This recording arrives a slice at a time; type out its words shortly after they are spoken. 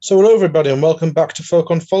So hello everybody and welcome back to Folk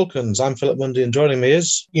on Falcons. I'm Philip Mundy and joining me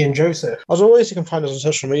is Ian Joseph. As always, you can find us on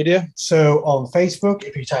social media. So on Facebook,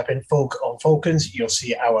 if you type in Folk on Falcons, you'll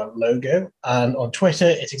see our logo. And on Twitter,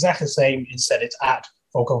 it's exactly the same. Instead, it's at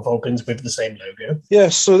Folk on Falcons with the same logo.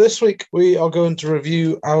 Yes, so this week we are going to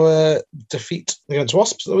review our defeat against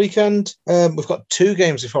Wasps at the weekend. We've got two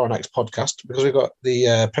games before our next podcast because we've got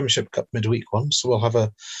the Premiership Cup midweek one. So we'll have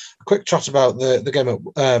a quick chat about the game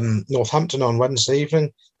at Northampton on Wednesday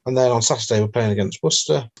evening. And then on Saturday, we're playing against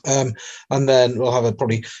Worcester. And then we'll have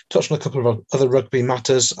probably touch on a couple of other rugby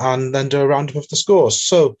matters and then do a roundup of the scores.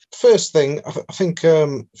 So first thing, I think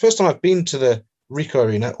first time I've been to the Ricoh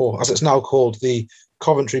Arena, or as it's now called, the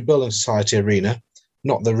Coventry Building Society Arena,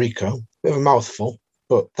 not the Ricoh. Bit of a mouthful,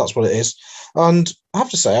 but that's what it is. And I have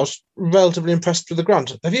to say, I was relatively impressed with the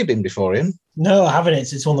ground. Have you been before, Ian? No, I haven't.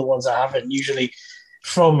 It's one of the ones I haven't. Usually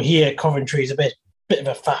from here, Coventry is a bit of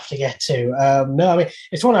a faff to get to. No, I mean,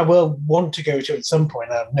 it's one I will want to go to at some point.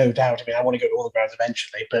 I have no doubt. I mean, I want to go to all the grounds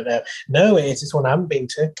eventually, but no, it's one I haven't been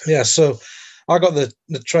to. Yeah, so I got the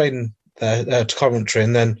train there to Coventry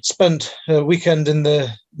and then spent a weekend in the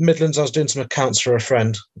Midlands. I was doing some accounts for a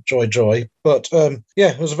friend, Joy. But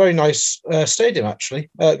yeah, it was a very nice stadium, actually.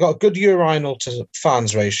 Got a good urinal to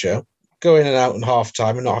fans ratio. Go in and out in half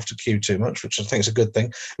time and not have to queue too much, which I think is a good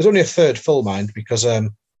thing. There's only a third full, mind, because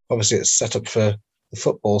obviously it's set up for the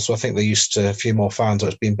football, so I think they're used to a few more fans.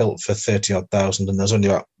 It's been built for 30,000 odd, and there's only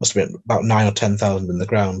must have been about 9,000 or 10,000 in the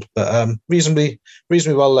ground. But reasonably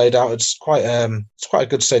well laid out. It's quite a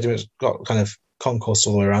good stadium. It's got kind of concourse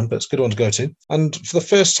all the way around, but it's a good one to go to. And for the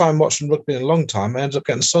first time watching rugby in a long time, I ended up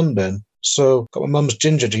getting sunburn. So got my mum's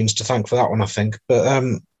ginger genes to thank for that one, I think. But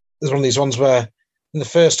there's one of these ones where in the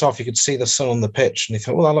first half you could see the sun on the pitch, and you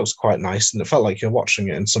thought, well, that looks quite nice, and it felt like you're watching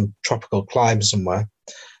it in some tropical clime somewhere.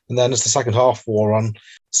 And then as the second half wore on, the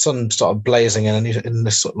sun started blazing in, and in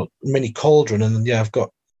this sort of mini cauldron. And yeah, I've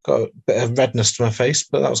got a bit of redness to my face,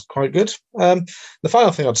 but that was quite good. The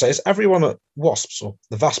final thing I'd say is everyone at Wasps, or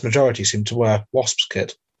the vast majority, seem to wear Wasps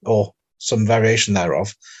kit or some variation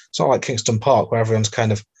thereof. It's not like Kingston Park where everyone's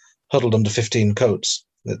kind of huddled under 15 coats.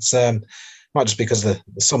 It's might just be because the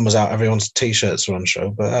sun was out, everyone's T-shirts were on show,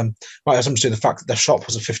 but might have something to do with the fact that their shop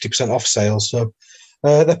was a 50% off sale. So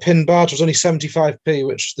their pin badge was only 75p,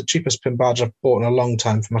 which is the cheapest pin badge I've bought in a long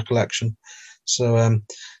time for my collection. So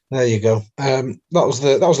there you go. That was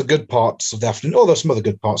the good parts of the afternoon. Oh, there's some other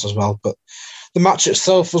good parts as well. But the match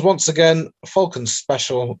itself was once again a Falcons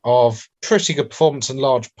special of pretty good performance in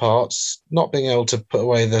large parts, not being able to put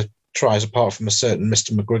away the tries apart from a certain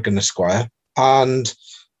Mr. McGuigan Esquire, and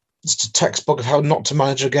it's a textbook of how not to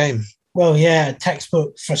manage a game. Well, yeah,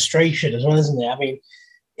 textbook frustration as well, isn't it? I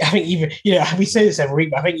think even, we say this every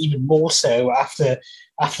week, but I think even more so after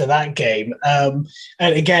that game. And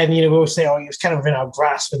again, we always say, it was kind of within our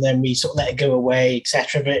grasp, and then we sort of let it go away,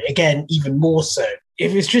 etc. But again, even more so,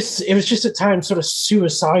 it was just at times sort of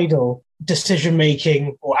suicidal decision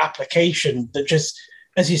making or application that just,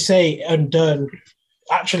 as you say, undone.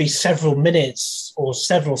 Actually, several minutes or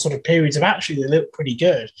several sort of periods of actually they looked pretty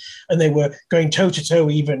good, and they were going toe to toe,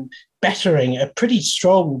 even bettering a pretty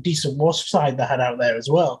strong, decent Wasp side that had out there as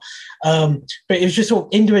well. But it was just all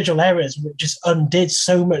individual errors that just undid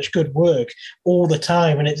so much good work all the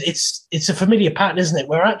time, and it's a familiar pattern, isn't it?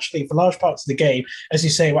 Where actually, for large parts of the game, as you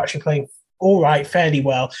say, we're actually playing all right, fairly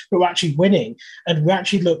well, but we're actually winning, and we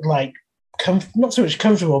actually look like not so much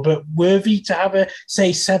comfortable, but worthy to have a,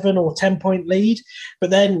 say, 7 or 10 point lead. But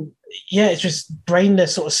then, yeah, it's just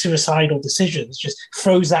brainless sort of suicidal decisions, just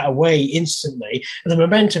throws that away instantly. And the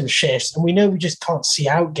momentum shifts, and we know we just can't see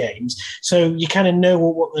out games. So you kind of know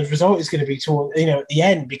what the result is going to be toward, at the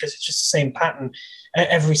end, because it's just the same pattern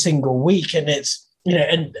every single week. And it's,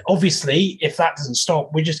 and obviously, if that doesn't stop,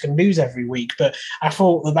 we're just going to lose every week. But I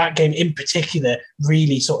thought that game in particular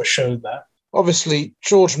really sort of showed that. Obviously,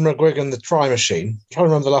 George McGuigan, the try machine. I'm trying to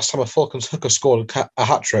remember the last time a Falcons hooker scored a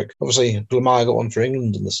hat-trick. Obviously, Blamire got one for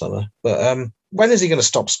England in the summer. But when is he going to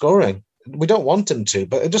stop scoring? We don't want him to,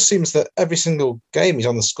 but it just seems that every single game he's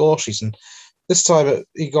on the score sheet. And this time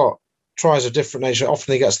he got tries of different nature.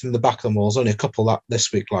 Often he gets them in the back of the walls. Only a couple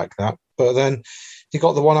this week like that. But then he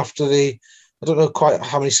got the one after I don't know quite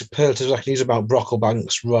how many superlatives I can use about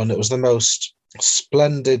Brocklebank's run. It was the most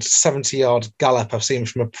splendid 70-yard gallop I've seen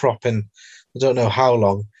from a prop in I don't know how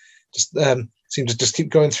long. Just seemed to just keep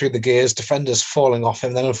going through the gears, defenders falling off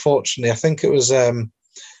him. Then, unfortunately, I think it was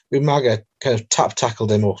Umaga kind of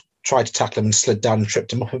tackled him or tried to tackle him and slid down and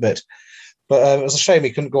tripped him up a bit. But it was a shame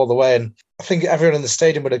he couldn't go all the way. And I think everyone in the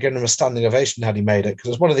stadium would have given him a standing ovation had he made it, because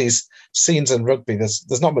it's one of these scenes in rugby.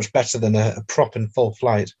 There's not much better than a prop in full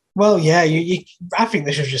flight. Well, yeah, I think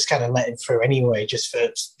they should just kind of let him through anyway, just for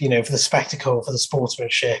for the spectacle, for the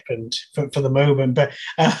sportsmanship, and for the moment. But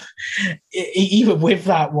even with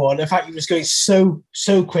that one, in fact, he was going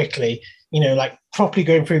so quickly, like properly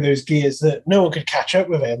going through those gears that no one could catch up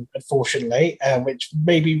with him, unfortunately, which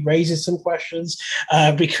maybe raises some questions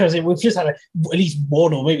because we've just had at least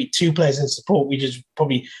one or maybe two players in support. We just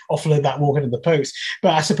probably offload that walk into the post.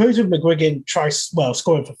 But I suppose if McGuigan tries,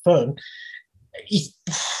 scoring for fun,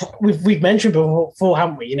 we've mentioned before,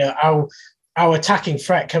 haven't we? Our attacking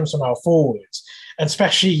threat comes from our forwards, and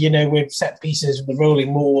especially with set pieces and the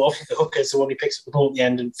rolling more. Often the hooker's the one who picks up the ball at the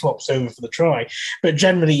end and flops over for the try. But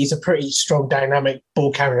generally, he's a pretty strong, dynamic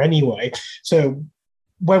ball carrier anyway. So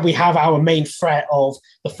when we have our main threat of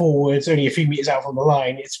the forwards only a few meters out from the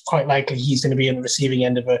line, it's quite likely he's going to be on the receiving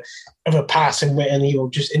end of a pass, and he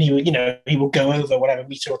will go over whatever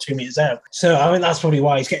meter or 2 meters out. So I mean that's probably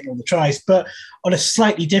why he's getting all the tries. But on a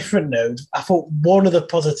slightly different note, I thought one of the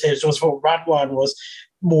positives was that Radwan was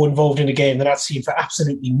more involved in the game than I'd seen for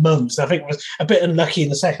absolutely months. I think it was a bit unlucky in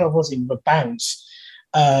the second half, wasn't even a bounce.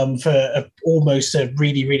 For almost a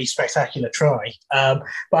really, really spectacular try. But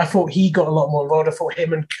I thought he got a lot more involved. I thought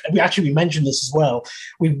him and we mentioned this as well.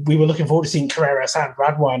 We were looking forward to seeing Carreras and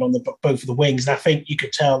Radwan on both of the wings. And I think you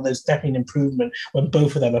could tell there's definitely an improvement when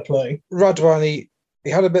both of them are playing. Radwan, he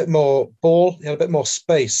had a bit more ball, he had a bit more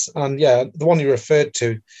space. And yeah, the one you referred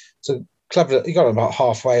to, so clever, he got about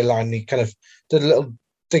halfway line. He kind of did a little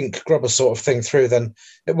dink grubber sort of thing through, then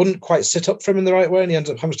it wouldn't quite sit up for him in the right way, and he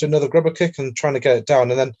ended up having to do another grubber kick and trying to get it down.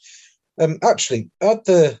 And then actually at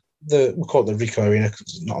the we call it the Ricoh Arena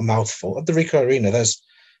because it's not a mouthful. At the Ricoh Arena, there's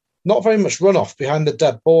not very much runoff behind the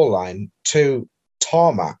dead ball line to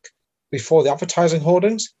tarmac before the advertising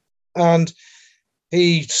hoardings, and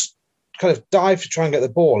he kind of dived to try and get the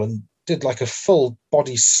ball and did like a full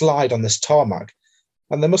body slide on this tarmac,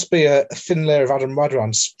 and there must be a thin layer of Adam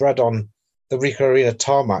Radwan spread on the Ricoh Arena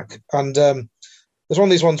tarmac. And there's one of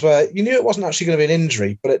these ones where you knew it wasn't actually going to be an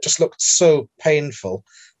injury, but it just looked so painful,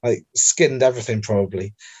 like skinned everything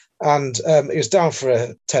probably. And he was down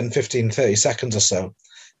for 10, 15, 30 seconds or so.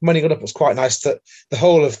 When he got up, it was quite nice that the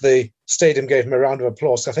whole of the stadium gave him a round of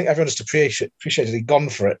applause. I think everyone just appreciated he'd gone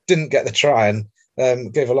for it, didn't get the try, and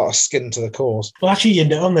gave a lot of skin to the cause. Well, actually,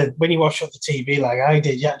 when you watch on the TV like I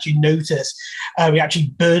did, you actually notice he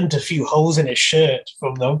actually burned a few holes in his shirt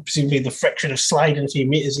from presumably the friction of sliding a few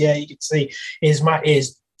meters. Yeah, you can see his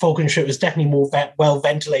Falcon shirt was definitely more well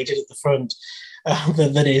ventilated at the front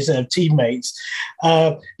than his teammates.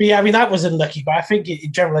 But yeah, I mean, that was unlucky. But I think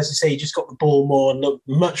in general, as I say, he just got the ball more and looked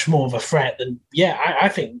much more of a threat than, I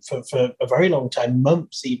think for a very long time,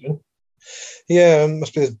 months even. Yeah, it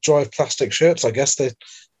must be the joy of plastic shirts, I guess. They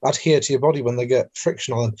adhere to your body when they get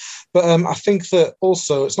friction on them. But I think that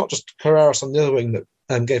also it's not just Carreras on the other wing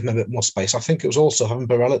that gave him a bit more space. I think it was also having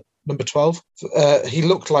Burrell at number 12. He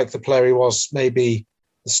looked like the player he was maybe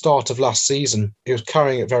the start of last season. He was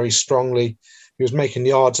carrying it very strongly. He was making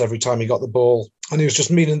yards every time he got the ball. And he was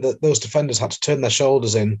just meaning that those defenders had to turn their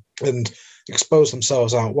shoulders in and expose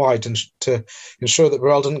themselves out wide and to ensure that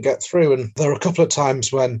Burrell didn't get through. And there were a couple of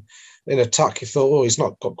times when in attack, you thought, he's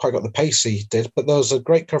not quite got the pace he did. But there was a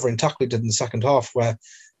great covering tackle he did in the second half where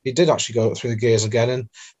he did actually go through the gears again.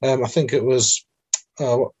 And I think it was,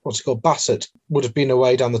 what's he called, Bassett, would have been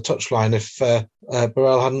away down the touchline if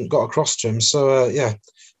Burrell hadn't got across to him. So,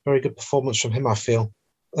 very good performance from him, I feel.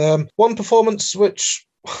 One performance which,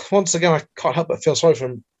 once again, I can't help but feel sorry for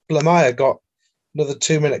him. Blamire got another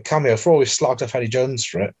 2-minute cameo for all we've slagged off Eddie Jones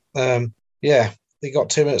for it. He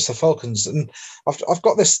got 2 minutes to Falcons. And I've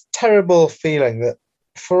got this terrible feeling that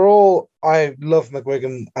for all I love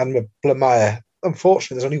McGuigan and Blamire,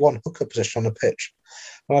 unfortunately, there's only one hooker position on the pitch.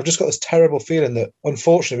 And I've just got this terrible feeling that,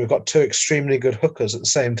 unfortunately, we've got two extremely good hookers at the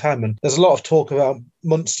same time. And there's a lot of talk about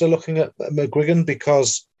Munster looking at McGuigan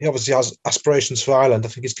because he obviously has aspirations for Ireland. I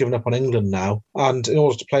think he's given up on England now. And in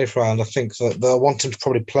order to play for Ireland, I think that they'll want him to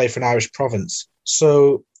probably play for an Irish province.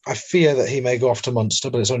 So I fear that he may go off to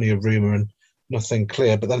Munster, but it's only a rumour and nothing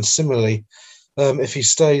clear. But then similarly, if he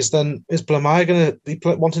stays, then is Blamire going to be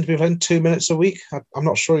wanting to be playing 2 minutes a week? I'm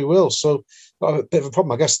not sure he will. So got a bit of a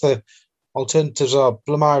problem. I guess the alternatives are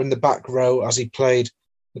Blamire in the back row as he played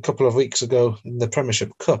a couple of weeks ago in the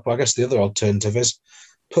Premiership Cup. I guess the other alternative is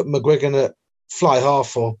put McGuigan at fly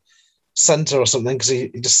half or centre or something because he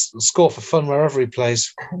just score for fun wherever he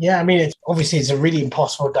plays. Yeah, I mean, it's a really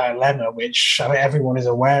impossible dilemma, which I mean, everyone is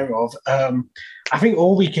aware of. I think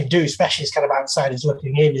all we can do, especially as kind of outsiders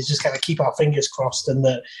looking in, is just kind of keep our fingers crossed and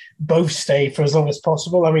that both stay for as long as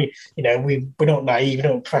possible. I mean, we're not naive. You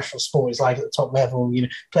know what professional sport is like at the top level.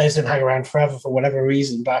 Players don't hang around forever for whatever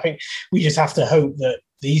reason. But I think we just have to hope that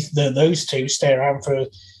those two stay around for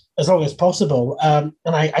as long as possible. And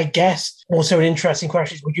I guess also an interesting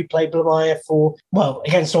question is, would you play Blamire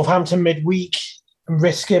against Northampton midweek and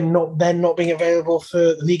risk him not being available for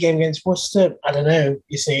the league game against Worcester? I don't know.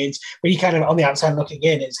 You see, it's when you kind of on the outside looking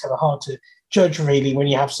in, it's kind of hard to judge really when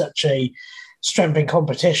you have such a strength in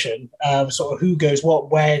competition. Sort of who goes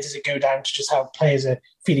what, where does it go down to just how players are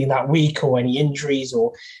feeling that week or any injuries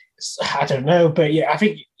or I don't know. But I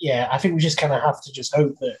think we just kind of have to just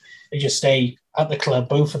hope that they just stay at the club,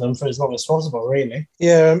 both of them, for as long as possible, really.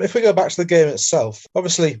 Yeah, if we go back to the game itself,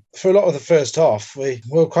 obviously, for a lot of the first half, we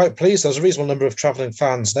were quite pleased. There was a reasonable number of travelling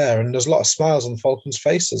fans there, and there's a lot of smiles on the Falcons'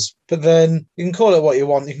 faces. But then, you can call it what you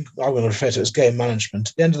want. I'm going to refer to it as game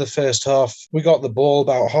management. At the end of the first half, we got the ball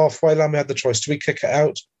about halfway line. We had the choice. Do we kick it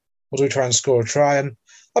out, or do we try and score a try? And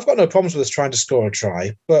I've got no problems with us trying to score a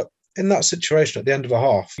try, but in that situation at the end of a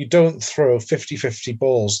half, you don't throw 50-50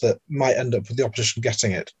 balls that might end up with the opposition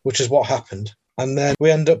getting it, which is what happened. And then we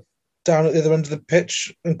end up down at the other end of the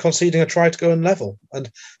pitch and conceding a try to go and level. And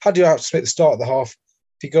had you asked me at the start of the half,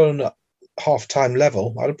 if you go on at half-time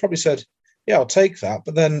level, I'd have probably said, yeah, I'll take that.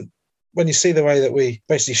 But then when you see the way that we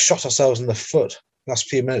basically shot ourselves in the foot last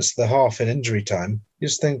few minutes of the half in injury time, you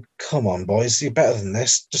just think, come on, boys, you're better than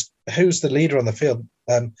this. Just who's the leader on the field?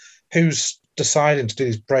 Who's deciding to do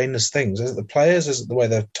these brainless things? Is it the players? Is it the way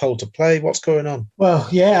they're told to play? What's going on? Well,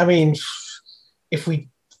 yeah, I mean, if we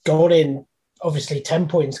got in, obviously 10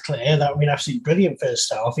 points clear, that would be an absolutely brilliant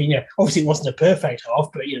first half. Obviously it wasn't a perfect half,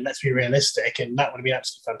 but let's be realistic, and that would have been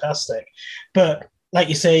absolutely fantastic. But like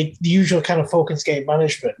you say, the usual kind of Falcons game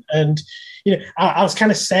management. And, I was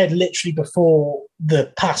kind of said literally before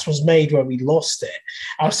the pass was made when we lost it,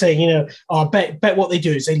 I was saying, I bet what they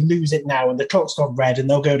do is they lose it now and the clock's gone red and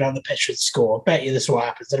they'll go down the pitch and score. I bet you this is what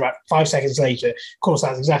happens. Then about 5 seconds later, of course,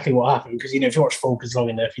 that's exactly what happened because, if you watch Falcons long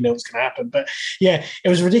enough, you know what's going to happen. But yeah, it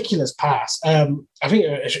was a ridiculous pass. I think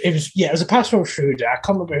it was a pass from Schroeder. I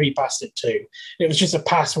can't remember who he passed it to. It was just a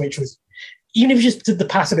pass which was, even if you just did the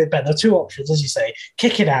pass a bit better, there are two options, as you say,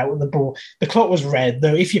 kick it out with the ball. The clock was red,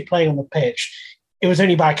 though if you're playing on the pitch, it was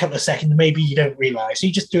only by a couple of seconds, maybe you don't realise. So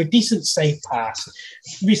you just do a decent, safe pass,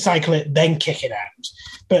 recycle it, then kick it out.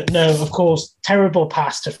 But no, of course, terrible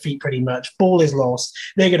pass to feet pretty much. Ball is lost.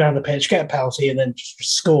 They go down the pitch, get a penalty, and then just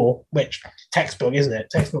score, which textbook, isn't it?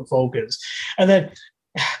 Textbook Falcons. And then,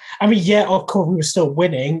 I mean, yeah, of course, we were still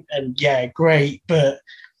winning, and yeah, great, but,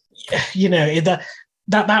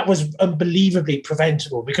 that was unbelievably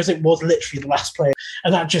preventable because it was literally the last play.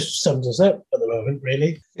 And that just sums us up at the moment,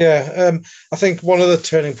 really. Yeah, I think one of the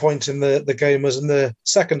turning points in the game was in the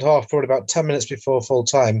second half, probably about 10 minutes before full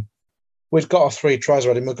time. We'd got our 3 tries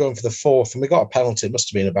already and we're going for the 4th, and we got a penalty. It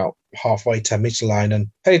must have been about halfway, 10-metre line. And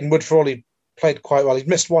Hayden Wood, for all he played quite well, he'd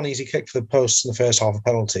missed one easy kick for the posts in the first half of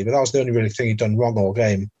penalty, but that was the only really thing he'd done wrong all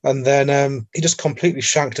game. And then he just completely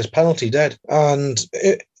shanked his penalty dead. And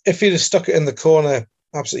if he'd have stuck it in the corner,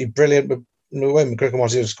 absolutely brilliant. But the way McGregor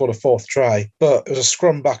was, he would have scored a 4th try. But it was a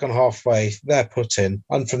scrum back on halfway, they're put in.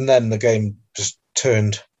 And from then, the game just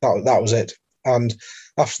turned. That was it. And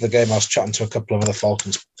after the game, I was chatting to a couple of other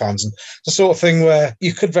Falcons fans. And it's the sort of thing where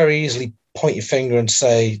you could very easily point your finger and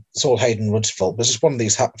say it's all Hayden Wood's fault. But it's just one of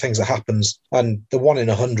these things that happens. And the 1 in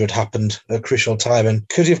 100 happened at a crucial time. And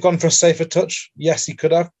could he have gone for a safer touch? Yes, he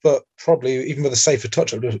could have. But probably even with a safer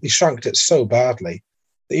touch, he shanked it so badly.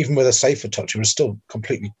 Even with a safer touch, it was still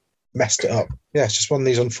completely messed it up. Yeah, it's just one of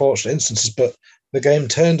these unfortunate instances, but the game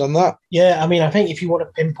turned on that. Yeah, I mean, I think if you want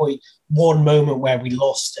to pinpoint one moment where we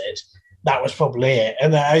lost it, that was probably it.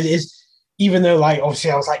 And that is, even though, obviously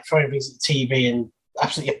I was throwing things at the TV and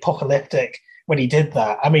absolutely apocalyptic when he did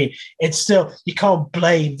that. I mean, it's still, you can't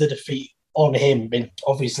blame the defeat on him,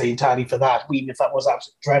 obviously, entirely for that, even if that was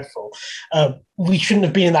absolutely dreadful. We shouldn't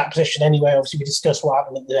have been in that position anyway. Obviously, we discussed what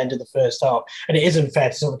happened at the end of the first half, and it isn't fair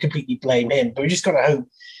to sort of completely blame him, but we just got to hope,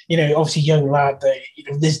 obviously, young lad, that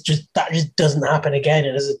that just doesn't happen again.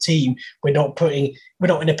 And as a team, we're not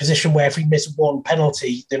in a position where if we miss one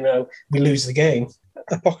penalty, then we lose the game.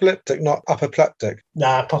 Apocalyptic, not apoplectic.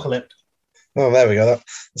 Nah, apocalyptic. Oh, there we go.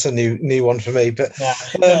 That's a new one for me. But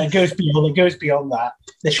it goes beyond that.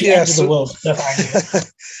 The end of the world.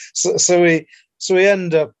 So we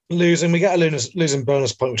end up losing. We get a losing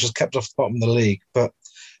bonus point, which is kept off the bottom of the league. But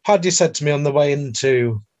had you said to me on the way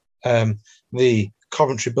into the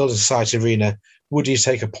Coventry Building Society Arena, would you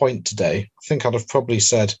take a point today? I think I'd have probably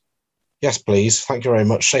said, yes, please. Thank you very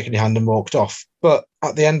much. Shaking your hand and walked off. But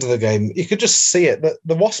at the end of the game, you could just see it that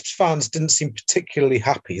the Wasps fans didn't seem particularly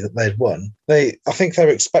happy that they'd won. I think they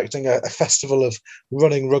were expecting a festival of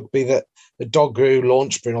running rugby, that the Doggeroo,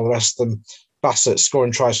 Launchbury and all the rest of them, Bassett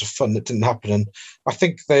scoring tries for fun. That didn't happen. And I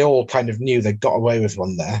think they all kind of knew they got away with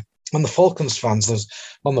one there. And the Falcons fans,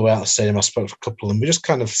 on the way out of the stadium, I spoke to a couple of them. We just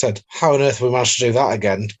kind of said, how on earth have we managed to do that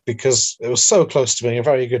again? Because it was so close to being a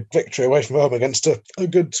very good victory away from home against a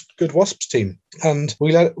good Wasps team. And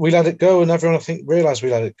we let it go, and everyone, I think, realised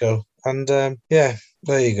we let it go. And there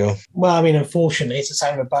you go. Well, I mean, unfortunately, it's a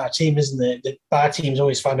sign of a bad team, isn't it? The bad teams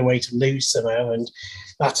always find a way to lose somehow, and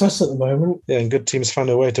that's us at the moment. Yeah, and good teams find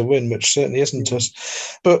a way to win, which certainly isn't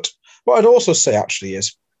us. But what I'd also say, actually,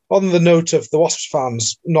 is, on the note of the Wasps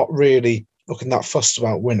fans not really looking that fussed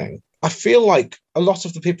about winning, I feel like a lot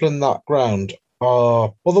of the people in that ground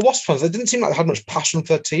the Wasps fans, they didn't seem like they had much passion for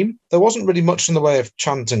their team. There wasn't really much in the way of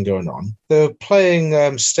chanting going on. They were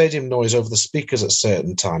playing stadium noise over the speakers at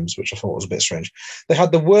certain times, which I thought was a bit strange. They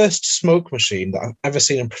had the worst smoke machine that I've ever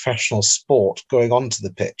seen in professional sport going onto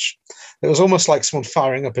the pitch. It was almost like someone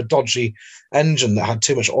firing up a dodgy engine that had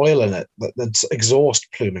too much oil in it, that's exhaust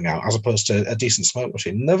pluming out, as opposed to a decent smoke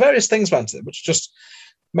machine. And there are various things about it, which just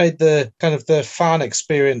made the fan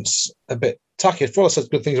experience a bit tacky. For all I said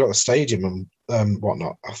good things about the stadium and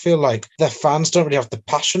whatnot, I feel like their fans don't really have the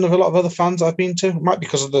passion of a lot of other fans I've been to. It might be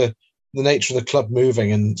because of the nature of the club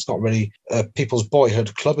moving, and it's not really people's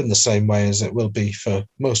boyhood club in the same way as it will be for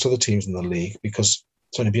most other teams in the league, because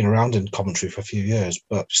it's only been around in Coventry for a few years.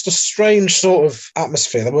 But just a strange sort of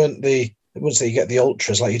atmosphere. There weren't I wouldn't say you get the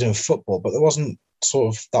ultras like you do in football, but there wasn't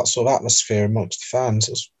sort of that sort of atmosphere amongst the fans.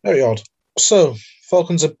 It was very odd. So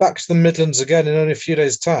Falcons are back to the Midlands again in only a few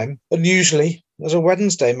days' time. Unusually, there's a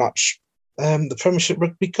Wednesday match, the Premiership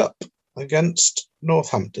Rugby Cup against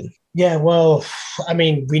Northampton. Yeah, well, I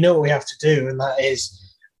mean, we know what we have to do, and that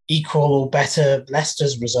is equal or better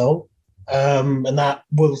Leicester's result. And that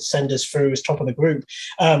will send us through as top of the group.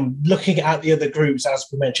 Looking at the other groups, as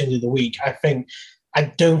we mentioned in the week,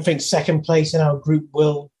 I don't think second place in our group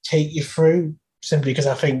will take you through, simply because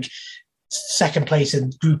I think second place in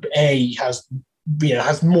Group A has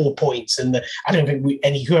more points, and I don't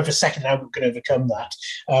think whoever's second now can overcome that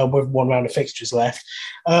with one round of fixtures left.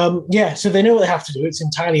 So they know what they have to do. It's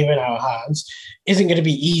entirely in our hands. Isn't going to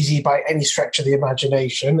be easy by any stretch of the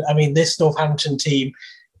imagination. I mean, this Northampton team,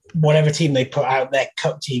 whatever team they put out, their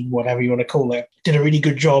cup team, whatever you want to call it, did a really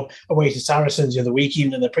good job away to Saracens the other week,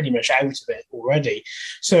 even though they're pretty much out of it already.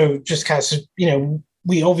 So just kind of,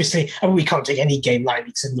 we obviously, we can't take any game lightly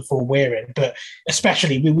because in the form we're in, but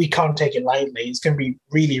especially we can't take it lightly. It's going to be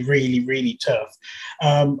really, really, really tough.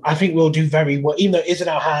 I think we'll do very well, even though it is in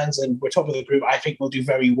our hands and we're top of the group. I think we'll do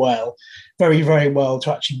very well, very, very well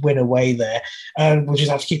to actually win away there. And we'll just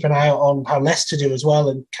have to keep an eye out on how Leicester do as well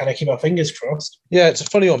and kind of keep our fingers crossed. Yeah, it's a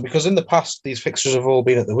funny one because in the past, these fixtures have all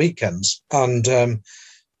been at the weekends, and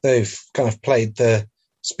they've kind of played the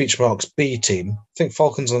speech marks B team. I think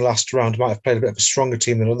Falcons in the last round might have played a bit of a stronger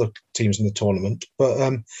team than other teams in the tournament.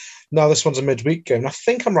 But now this one's a midweek game. And I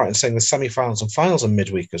think I'm right in saying the semi-finals and finals are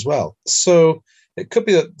midweek as well. So it could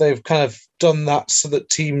be that they've kind of done that so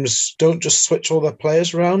that teams don't just switch all their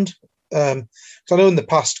players around. Because I know in the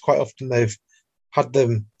past, quite often they've had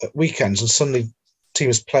them at weekends and suddenly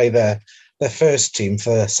teams play their first team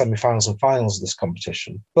for semi-finals and finals of this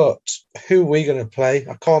competition. But who are we going to play?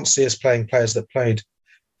 I can't see us playing players that played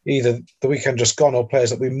either the weekend just gone or players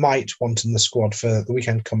that we might want in the squad for the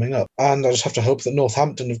weekend coming up. And I just have to hope that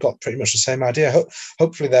Northampton have got pretty much the same idea.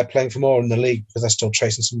 Hopefully they're playing for more in the league because they're still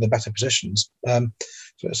chasing some of the better positions. So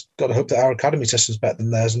it's got to hope that our academy system is better than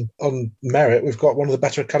theirs. And on merit, we've got one of the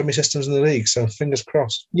better academy systems in the league. So fingers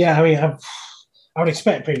crossed. Yeah, I mean, I would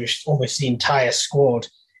expect pretty much almost the entire squad,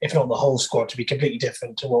 if not the whole squad, to be completely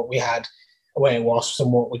different to what we had away at Wasps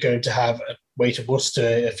and what we're going to have away to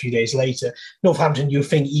Worcester a few days later. Northampton, you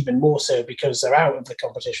think even more so because they're out of the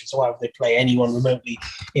competition. So why would they play anyone remotely,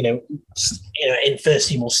 in first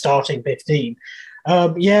team or starting 15?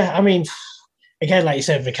 I mean, again, like you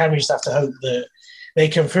said, the academy just have to hope that they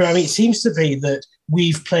come through. I mean, it seems to be that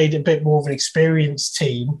we've played a bit more of an experienced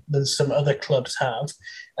team than some other clubs have.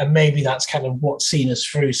 And maybe that's kind of what's seen us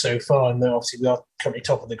through so far. And then obviously we are currently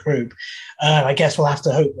top of the group. I guess we'll have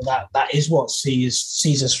to hope that is what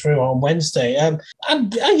sees us through on Wednesday. I'm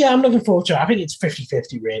looking forward to it. I think it's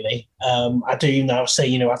 50-50 really. I do now say,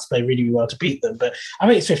 we have to play really, really well to beat them. But I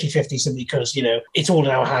think it's 50-50 simply because, it's all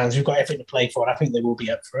in our hands. We've got everything to play for. And I think they will be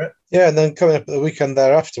up for it. Yeah, and then coming up at the weekend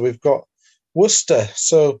thereafter, we've got Worcester.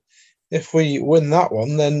 So if we win that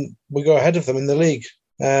one, then we go ahead of them in the league.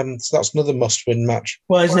 So that's another must-win match.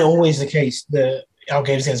 Well, isn't it always the case that our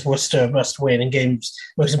games against Worcester must win and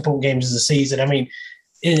most important games of the season? I mean,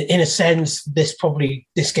 in a sense, this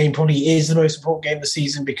game probably is the most important game of the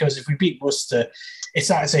season, because if we beat Worcester,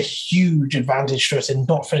 it's a huge advantage to us in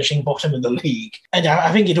not finishing bottom of the league. And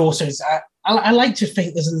I think it also is. I like to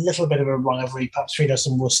think there's a little bit of a rivalry perhaps between us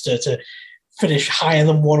and Worcester to finish higher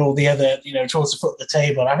than one or the other, towards the foot of the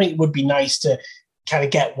table. I think it would be nice to kind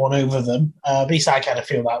of get one over them. At least I kind of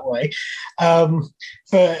feel that way.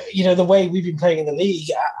 But, the way we've been playing in the league,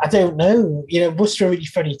 I don't know. Worcester are a really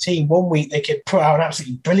funny team. One week they could put out an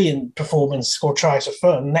absolutely brilliant performance, score tries for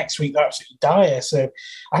fun. Next week they're absolutely dire. So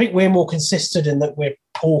I think we're more consistent in that we're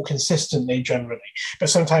poor consistently generally. But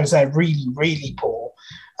sometimes they're really, really poor.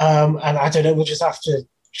 And I don't know, we'll just have to...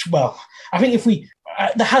 Well, I think if we...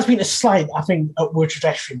 there has been a slight, I think, upward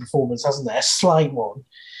trajectory in performance, hasn't there? A slight one.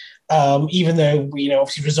 Even though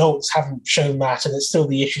obviously results haven't shown that, and it's still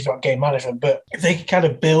the issues about game management. But if they can kind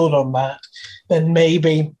of build on that, then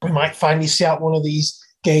maybe we might finally see out one of these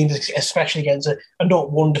games, especially against a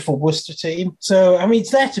not wonderful Worcester team. So, I mean,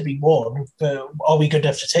 it's there to be won, but are we good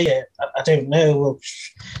enough to take it? I don't know. Well,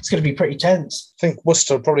 it's going to be pretty tense. I think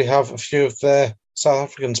Worcester will probably have a few of their South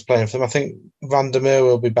Africans playing for them. I think Van der Meer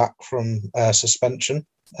will be back from suspension,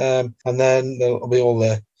 and then there'll be all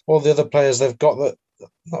the other players they've got that.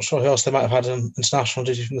 Not sure who else they might have had in international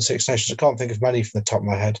duty from the Six Nations. I can't think of many from the top of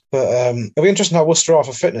my head. But it'll be interesting how Worcester are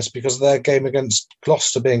for fitness, because of their game against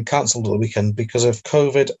Gloucester being cancelled at the weekend because of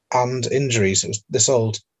COVID and injuries. It was this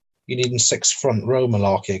old, you need 6 front row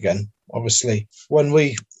malarkey again. Obviously, when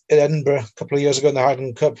we in Edinburgh a couple of years ago in the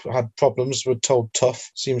Highland Cup had problems, were told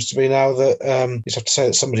tough. Seems to be now that you just have to say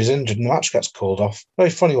that somebody's injured and the match gets called off. Very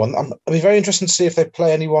funny one. It'll be very interesting to see if they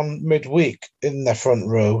play anyone midweek in their front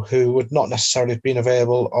row who would not necessarily have been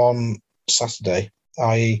available on Saturday,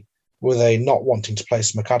 i.e. were they not wanting to play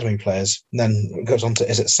some academy players? And then it goes on to,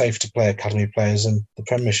 is it safe to play academy players in the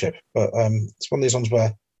Premiership? But it's one of these ones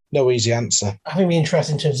where no easy answer. I think it'll be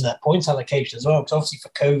interesting in terms of that points allocation as well, because obviously for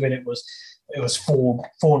COVID it was 4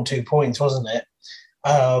 and 2 points, wasn't it?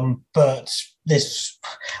 But this,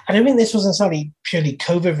 I don't think this was necessarily purely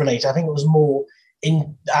COVID related. I think it was more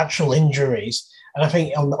in actual injuries. And I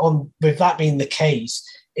think on with that being the case,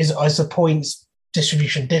 is the points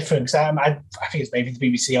distribution different? Because I think it's maybe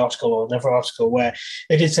the BBC article or another article where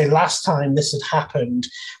they did say last time this had happened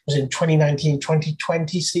was in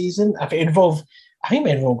 2019-2020 season. I think it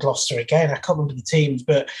may involve Gloucester again. I can't remember the teams,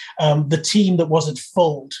 but the team that was at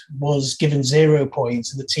fault was given 0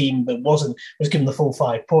 points, and the team that wasn't was given the full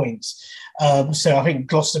 5 points. So I think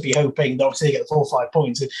Gloucester be hoping that obviously they get the full 5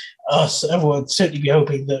 points. And everyone would certainly be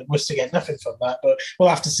hoping that Worcester get nothing from that. But we'll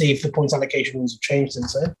have to see if the points allocation rules have changed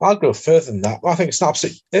since then. I'll go further than that. I think it's an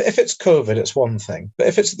absolute. If it's COVID, it's one thing, but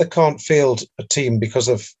if it's that they can't field a team because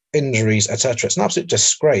of injuries, etc., it's an absolute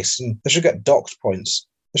disgrace, and they should get docked points.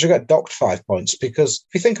 They should get docked 5 points, because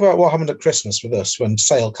if you think about what happened at Christmas with us when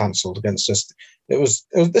Sale cancelled against us,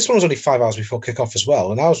 this one was only 5 hours before kick-off as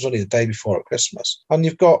well, and ours was only the day before at Christmas. And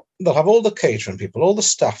they'll have all the catering people, all the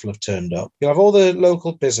staff will have turned up. You'll have all the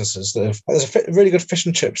local businesses there's a really good fish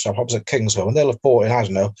and chip shop opposite Kingsholm, and they'll have bought in, I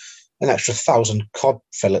don't know, an extra 1,000 cod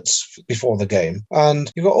fillets before the game.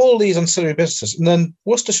 And you've got all these ancillary businesses. And then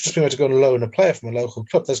Worcester should just be able to go and loan a player from a local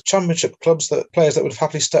club. There's championship clubs, players that would have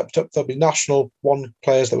happily stepped up. There'll be National 1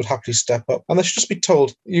 players that would happily step up. And they should just be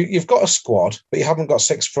told, you've got a squad, but you haven't got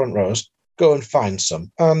 6 front rows. Go and find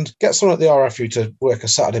some and get someone at the RFU to work a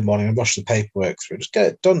Saturday morning and rush the paperwork through. Just get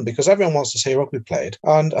it done, because everyone wants to see rugby played.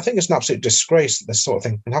 And I think it's an absolute disgrace that this sort of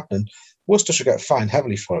thing can happen. Worcester should get fined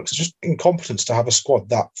heavily for it, because it's just incompetence to have a squad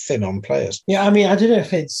that thin on players. Yeah, I mean, I don't know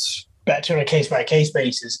if it's better on a case-by-case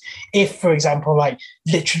basis. If, for example, like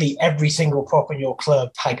literally every single prop in your club,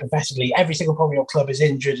 hypothetically, every single prop in your club is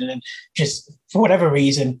injured and then just for whatever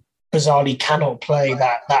reason, bizarrely cannot play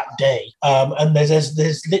that day, and there's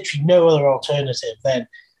literally no other alternative, then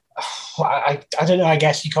I don't know, I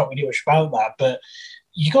guess you can't really do much about that, but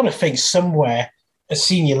you got to think somewhere at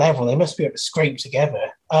senior level they must be able to scrape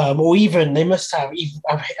together, or even they must have,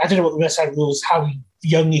 I don't know what the must have rules, how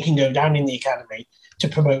young you can go down in the academy to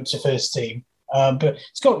promote to first team. But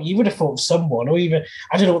you would have thought of someone, or even,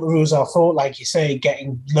 I don't know what the rules are for, like you say,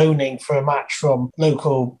 loaning for a match from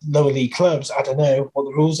local lower league clubs. I don't know what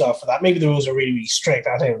the rules are for that. Maybe the rules are really, really strict.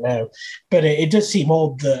 I don't know. But it does seem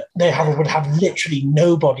odd that they would have literally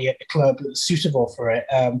nobody at the club that's suitable for it.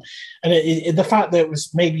 And the fact that it was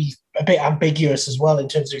maybe a bit ambiguous as well in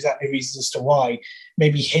terms of exactly reasons as to why,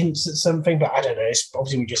 maybe hints at something, but I don't know. It's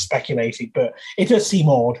obviously we're just speculating, but it does seem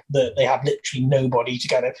odd that they have literally nobody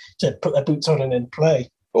to put their boots on and then play.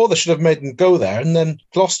 Or they should have made them go there, and then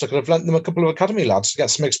Gloucester could have lent them a couple of academy lads to get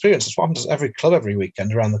some experience. That's what happens at every club every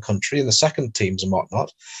weekend around the country in the second teams and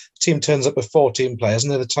whatnot. The team turns up with 14 players,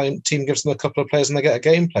 and then the team gives them a couple of players and they get a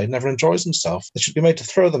game played and everyone enjoys themselves. They should be made to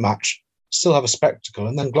throw the match, still have a spectacle,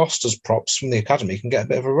 and then Gloucester's props from the academy can get a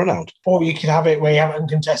bit of a run out. Or you could have it where you have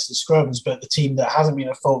uncontested scrums, but the team that hasn't been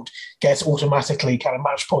at fault gets automatically kind of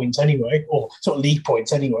match points anyway, or sort of league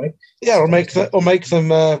points anyway. Yeah, or make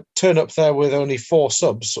them turn up there with only 4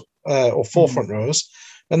 subs or 4 front rows,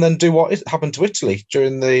 and then do what happened to Italy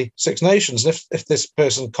during the Six Nations. If this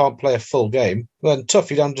person can't play a full game, then tough,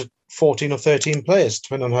 you're down to 14 or 13 players,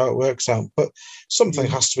 depending on how it works out. But something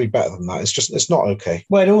has to be better than that. It's not okay.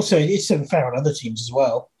 Well, and also it's unfair on other teams as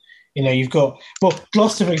well. You know, you've got,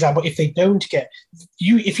 Gloucester, for example, if they don't get,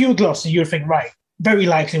 if you were Gloucester, you would think, right, very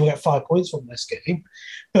likely we'll get 5 points from this game.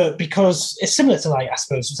 But because it's similar to, like, I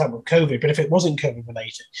suppose, for example, COVID, but if it wasn't COVID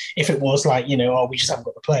related, if it was like, you know, we just haven't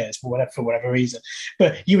got the players for whatever reason.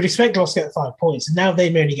 But you would expect Gloucester to get 5 points, and now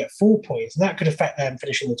they may only get 4 points, and that could affect them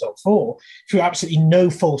finishing the top 4 through absolutely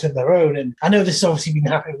no fault of their own. And I know this has obviously been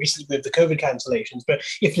happening recently with the COVID cancellations, but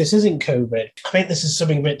if this isn't COVID, I think this is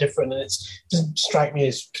something a bit different, and it doesn't strike me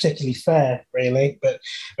as particularly fair, really. But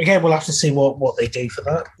again, we'll have to see what they do for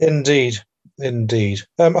that. Indeed.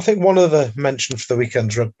 I think one other mention for the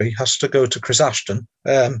weekend's rugby has to go to Chris Ashton.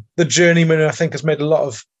 The journeyman, I think, has made a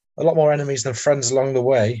lot more enemies than friends along the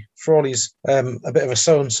way. For all he's a bit of a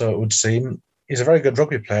so-and-so, it would seem, he's a very good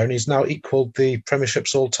rugby player, and he's now equalled the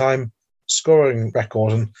Premiership's all-time scoring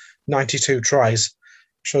record and 92 tries.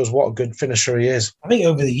 Shows what a good finisher he is. I think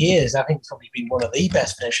over the years, I think he's probably been one of the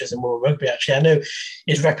best finishers in world rugby, actually. I know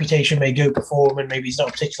his reputation may go before him, and maybe he's not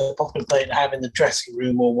a particularly popular player to have in the dressing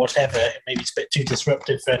room or whatever. Maybe it's a bit too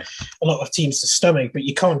disruptive for a lot of teams to stomach, but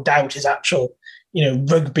you can't doubt his actual, you know,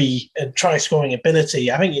 rugby and try-scoring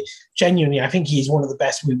ability. I think he's one of the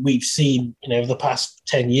best we've seen, you know, over the past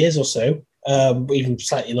 10 years or so. Even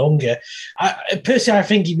slightly longer. Personally, I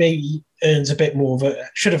think he maybe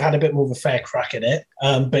should have had a bit more of a fair crack at it.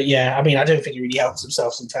 But yeah, I mean, I don't think he really helps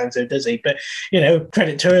himself sometimes, though, does he? But, you know,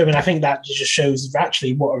 credit to him, and I think that just shows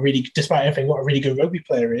actually despite everything, what a really good rugby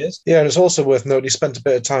player he is. Yeah, and it's also worth noting he spent a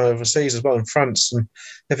bit of time overseas as well in France, and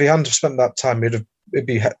if he hadn't spent that time, it'd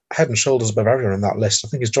be head and shoulders above everyone on that list. I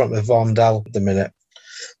think he's joint with Vondel at the minute.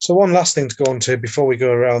 So one last thing to go on to before we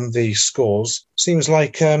go around the scores. Seems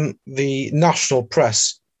like the national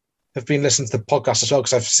press have been listening to the podcast as well,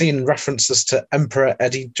 because I've seen references to Emperor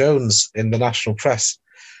Eddie Jones in the national press,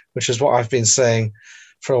 which is what I've been saying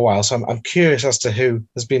for a while. So I'm curious as to who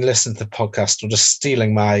has been listening to the podcast or just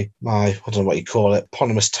stealing my I don't know what you call it,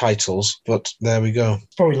 eponymous titles, but there we go.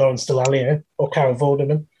 Probably Lawrence Dallaglio or Carol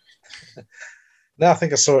Vorderman. No, I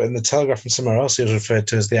think I saw it in the Telegraph and somewhere else. He was referred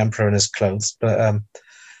to as the Emperor in his clothes, but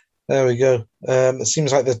there we go. It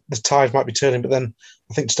seems like the tide might be turning, but then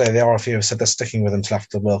I think today the RFU have said they're sticking with him until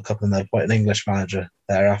after the World Cup and they'll appoint an English manager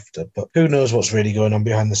thereafter. But who knows what's really going on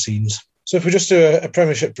behind the scenes. So if we just do a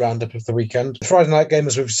Premiership roundup of the weekend, the Friday night game,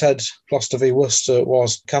 as we've said, Gloucester v Worcester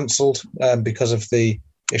was cancelled because of the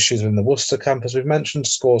issues in the Worcester camp, as we've mentioned.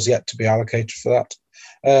 Scores yet to be allocated for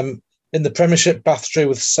that. In the Premiership, Bath drew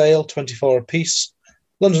with Sale, 24 apiece.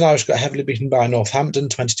 London Irish got heavily beaten by Northampton,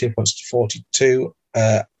 22 points to 42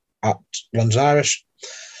 at London Irish.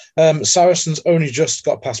 Saracens only just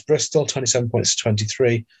got past Bristol, 27 points to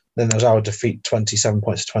 23. Then there was our defeat, 27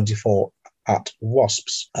 points to 24 at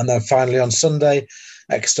Wasps. And then finally on Sunday,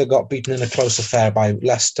 Exeter got beaten in a close affair by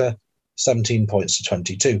Leicester, 17 points to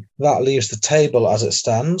 22. That leaves the table as it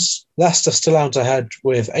stands. Leicester still out ahead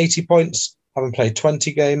with 80 points, having played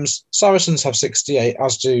 20 games. Saracens have 68,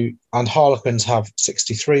 and Harlequins have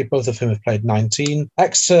 63, both of whom have played 19.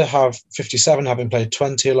 Exeter have 57, having played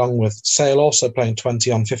 20, along with Sale also playing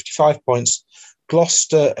 20 on 55 points.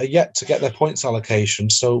 Gloucester are yet to get their points allocation,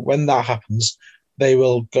 so when that happens, they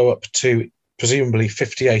will go up to presumably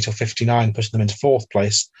 58 or 59, pushing them into fourth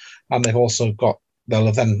place. And they'll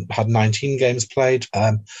have then had 19 games played.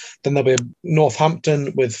 Then there'll be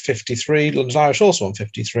Northampton with 53, London Irish also on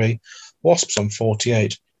 53, Wasps on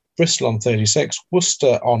 48, Bristol on 36,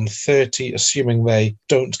 Worcester on 30, assuming they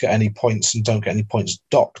don't get any points and don't get any points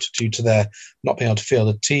docked due to their not being able to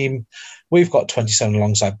field a team. We've got 27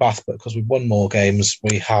 alongside Bath, but because we've won more games,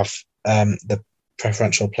 we have the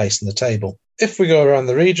preferential place in the table. If we go around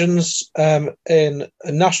the regions, in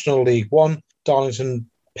National League One, Darlington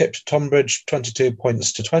pipped Tonbridge 22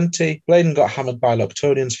 points to 20. Blaydon got hammered by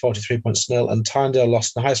Loctonians 43 points to 0, and Tynedale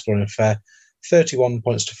lost in a high-scoring affair 31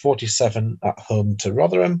 points to 47 at home to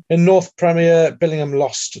Rotherham. In North Premier, Billingham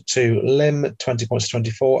lost to Lymm 20 points to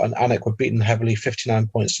 24, and Alnwick were beaten heavily 59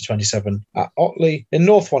 points to 27 at Otley. In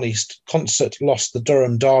North 1 East, Concert lost the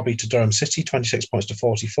Durham Derby to Durham City 26 points to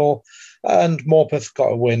 44, and Morpeth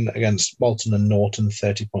got a win against Bolton and Norton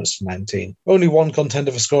 30 points to 19. Only one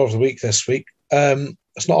contender for score of the week this week.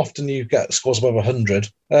 It's not often you get scores above 100.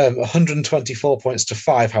 124 points to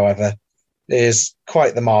 5, however, is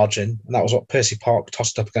quite the margin, and that was what Percy Park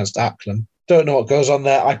tossed up against Acklam. Don't know what goes on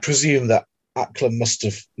there. I presume that Acklam must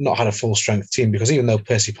have not had a full-strength team, because even though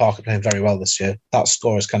Percy Park are playing very well this year, that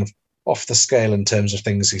score is kind of off the scale in terms of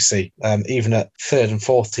things you see. Even at third and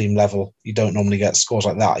fourth team level, you don't normally get scores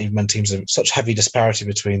like that, even when teams have such heavy disparity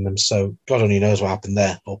between them. So God only knows what happened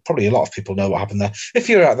there, or probably a lot of people know what happened there. If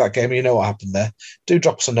you're at that game and you know what happened there, do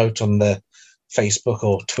drop us a note on the Facebook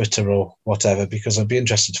or Twitter or whatever, because I'd be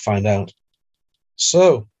interested to find out.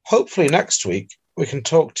 So hopefully next week we can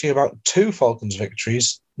talk to you about 2 Falcons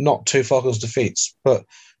victories, not 2 Falcons defeats. But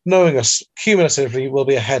knowing us, cumulatively we'll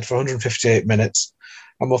be ahead for 158 minutes,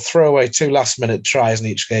 and we'll throw away 2 last-minute tries in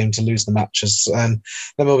each game to lose the matches. And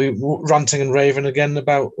then we'll be ranting and raving again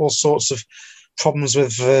about all sorts of problems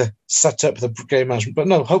with the setup, the game management. But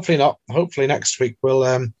no, hopefully not. Hopefully next week we'll...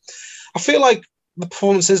 I feel like the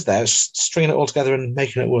performance is there, stringing it all together and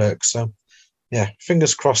making it work. So yeah,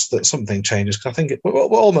 fingers crossed that something changes, because I think we're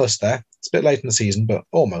almost there. It's a bit late in the season, but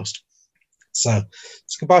almost. So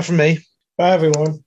it's goodbye from me. Bye, everyone.